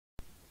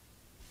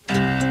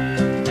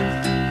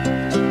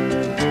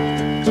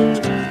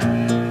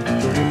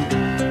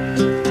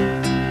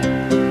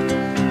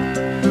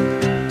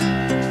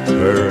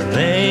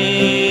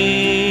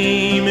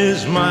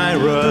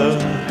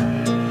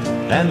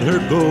her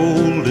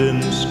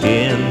golden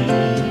skin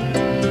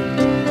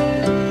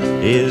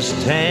is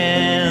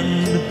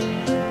tanned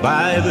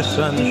by the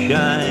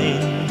sunshine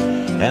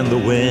and the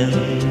wind.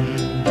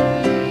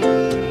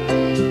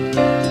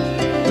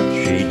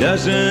 She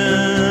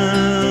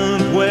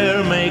doesn't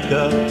wear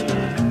makeup,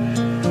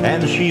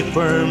 and she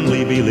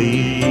firmly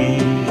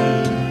believes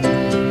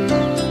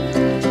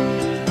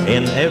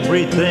in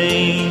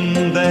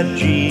everything that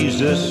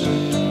Jesus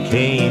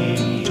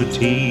came to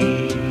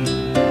teach.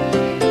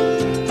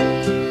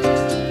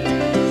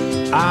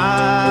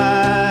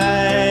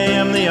 I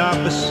am the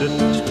opposite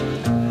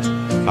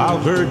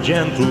of her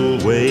gentle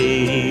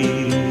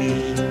ways,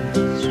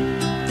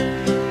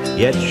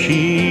 yet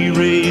she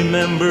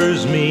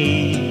remembers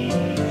me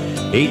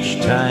each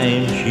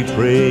time she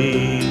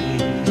prays.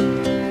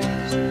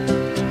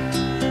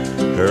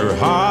 Her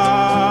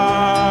heart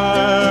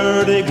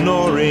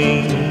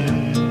ignoring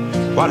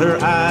what her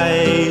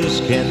eyes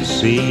can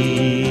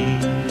see.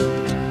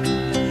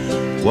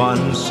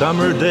 One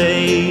summer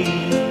day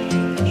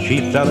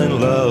she fell in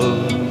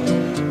love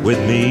with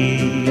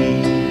me.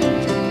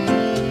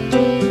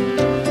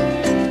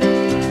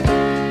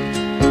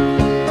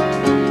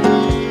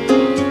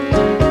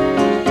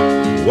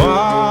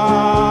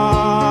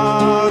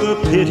 What a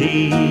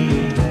pity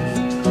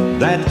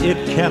that it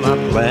cannot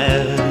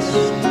last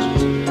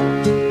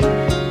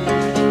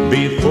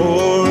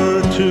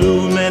before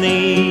too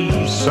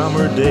many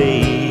summer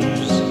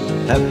days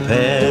have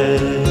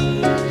passed.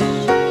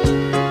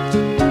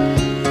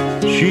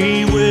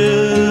 She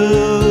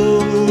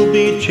will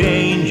be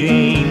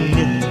changing,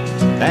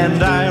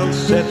 and I'll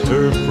set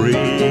her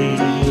free.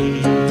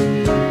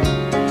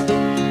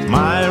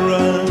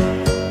 Myra,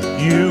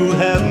 you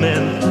have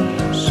meant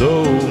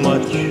so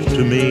much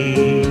to me.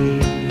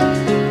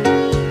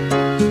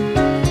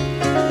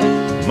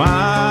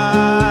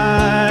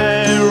 Myra,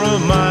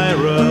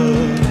 Myra,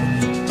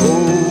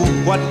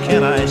 oh, what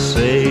can I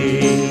say?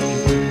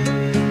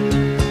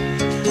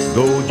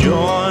 Go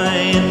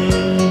join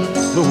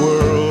the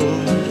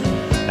world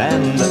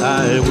and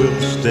I will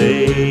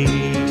stay.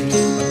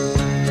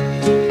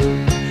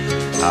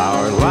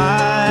 Our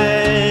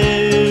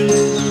lives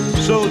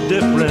so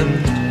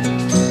different,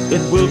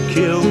 it will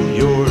kill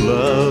your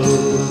love.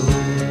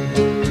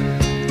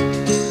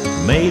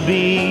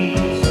 Maybe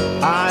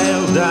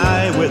I'll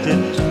die with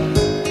it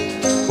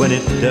when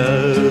it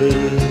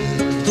does.